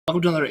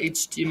Welcome to another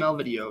HTML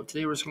video.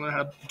 Today we're just going to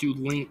learn how to do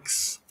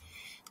links.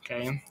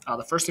 Okay.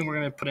 The first thing we're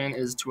going to put in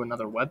is to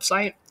another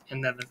website,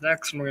 and then the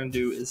next one we're going to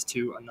do is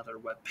to another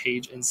web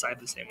page inside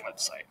the same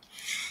website.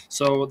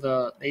 So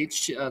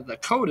the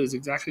code is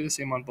exactly the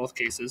same on both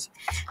cases.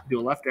 You do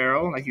a left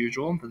arrow like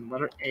usual, then the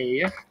letter A,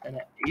 then an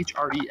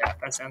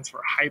HREF. That stands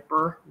for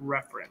hyper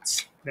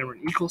reference. Then we're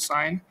an equal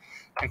sign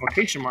and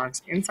quotation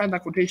marks. Inside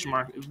that quotation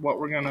mark is where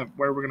we're gonna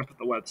put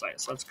the website.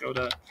 So let's go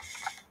to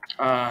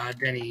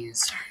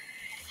Denny's.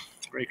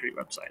 Great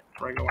website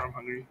before I go where I'm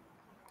hungry.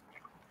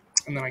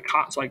 And then I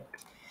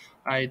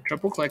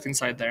triple click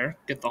inside there,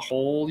 get the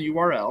whole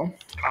URL,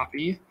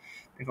 copy,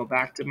 and go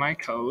back to my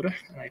code,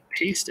 and I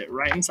paste it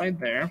right inside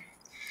there.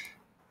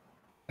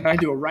 And I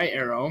do a right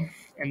arrow,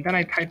 and then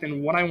I type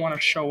in what I want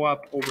to show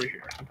up over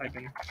here. I type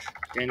in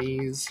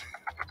Denny's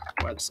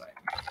website.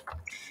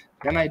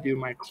 Then I do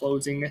my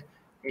closing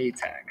A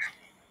tag.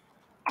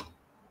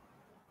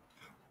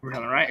 Over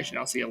on the right, I should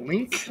now see a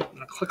link. I'm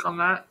going to click on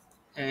that,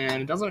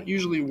 and it doesn't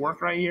usually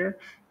work right here,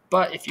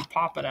 but if you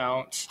pop it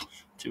out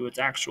to its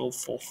actual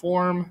full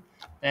form,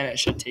 then it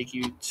should take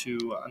you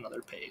to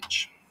another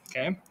page.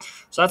 Okay,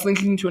 so that's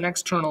linking to an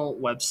external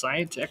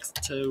website.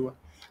 To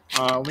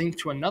link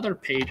to another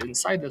page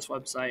inside this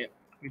website,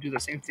 we do the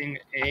same thing: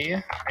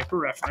 a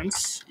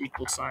hyperreference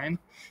equal sign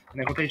and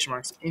then quotation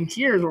marks. In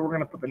here is where we're going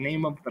to put the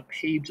name of the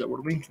page that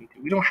we're linking to.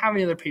 We don't have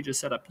any other pages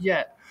set up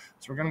yet,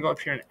 so we're going to go up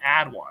here and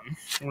add one,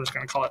 and we're just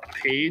going to call it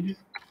page2.html.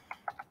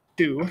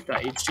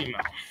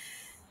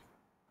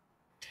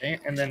 Okay,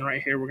 and then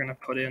right here we're going to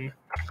put in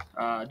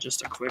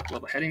just a quick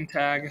little heading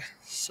tag,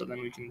 so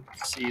then we can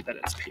see that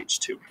it's page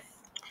 2.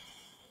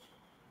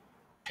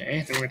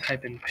 Okay, then we're going to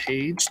type in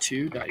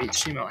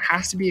page2.html. It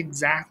has to be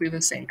exactly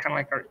the same, kind of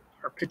like our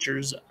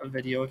pictures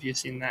video, if you've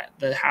seen that.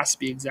 That has to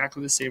be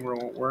exactly the same or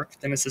it won't work.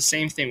 Then it's the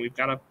same thing. We've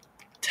got to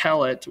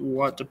tell it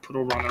what to put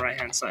over on the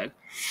right-hand side.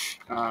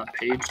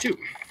 Page 2.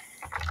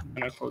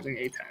 And a closing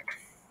A tag.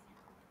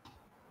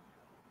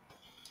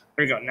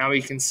 There we go. Now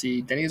we can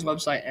see Denny's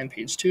website and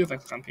page 2. If I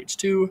click on page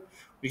 2,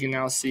 we can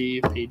now see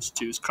page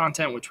 2's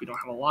content, which we don't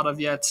have a lot of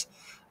yet.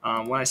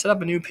 When I set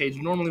up a new page,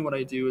 normally what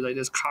I do is I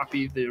just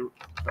copy the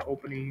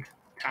opening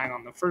tag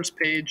on the first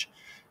page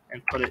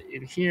and put it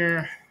in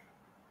here.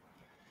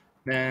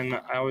 Then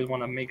I always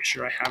want to make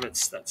sure I have it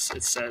that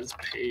it says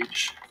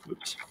page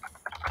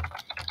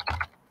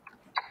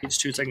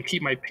 2, so I can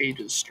keep my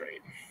pages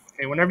straight.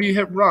 Okay, whenever you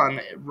hit run,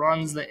 it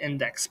runs the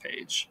index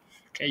page.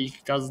 Okay,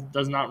 it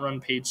does not run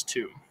page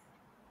 2.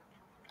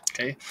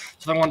 Okay,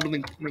 so if I want to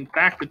link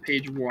back to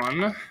page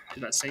 1 to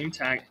that same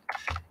tag,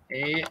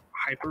 a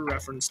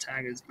hyperreference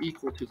tag is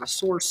equal to the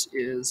source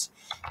is,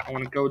 I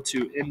want to go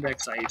to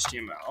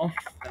index.html,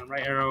 then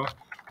right arrow,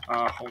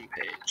 home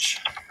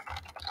page.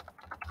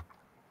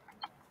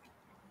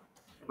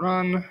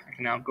 Run, I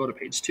can now go to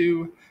page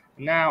 2,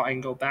 and now I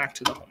can go back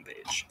to the home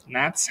page. And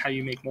that's how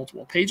you make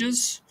multiple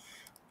pages.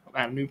 I'll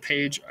add a new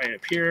page right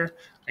up here.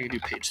 I can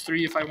do page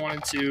 3 if I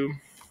wanted to.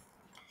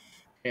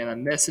 And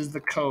then this is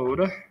the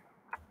code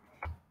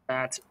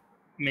that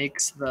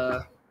makes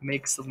the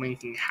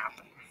linking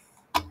happen.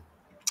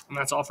 And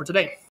that's all for today.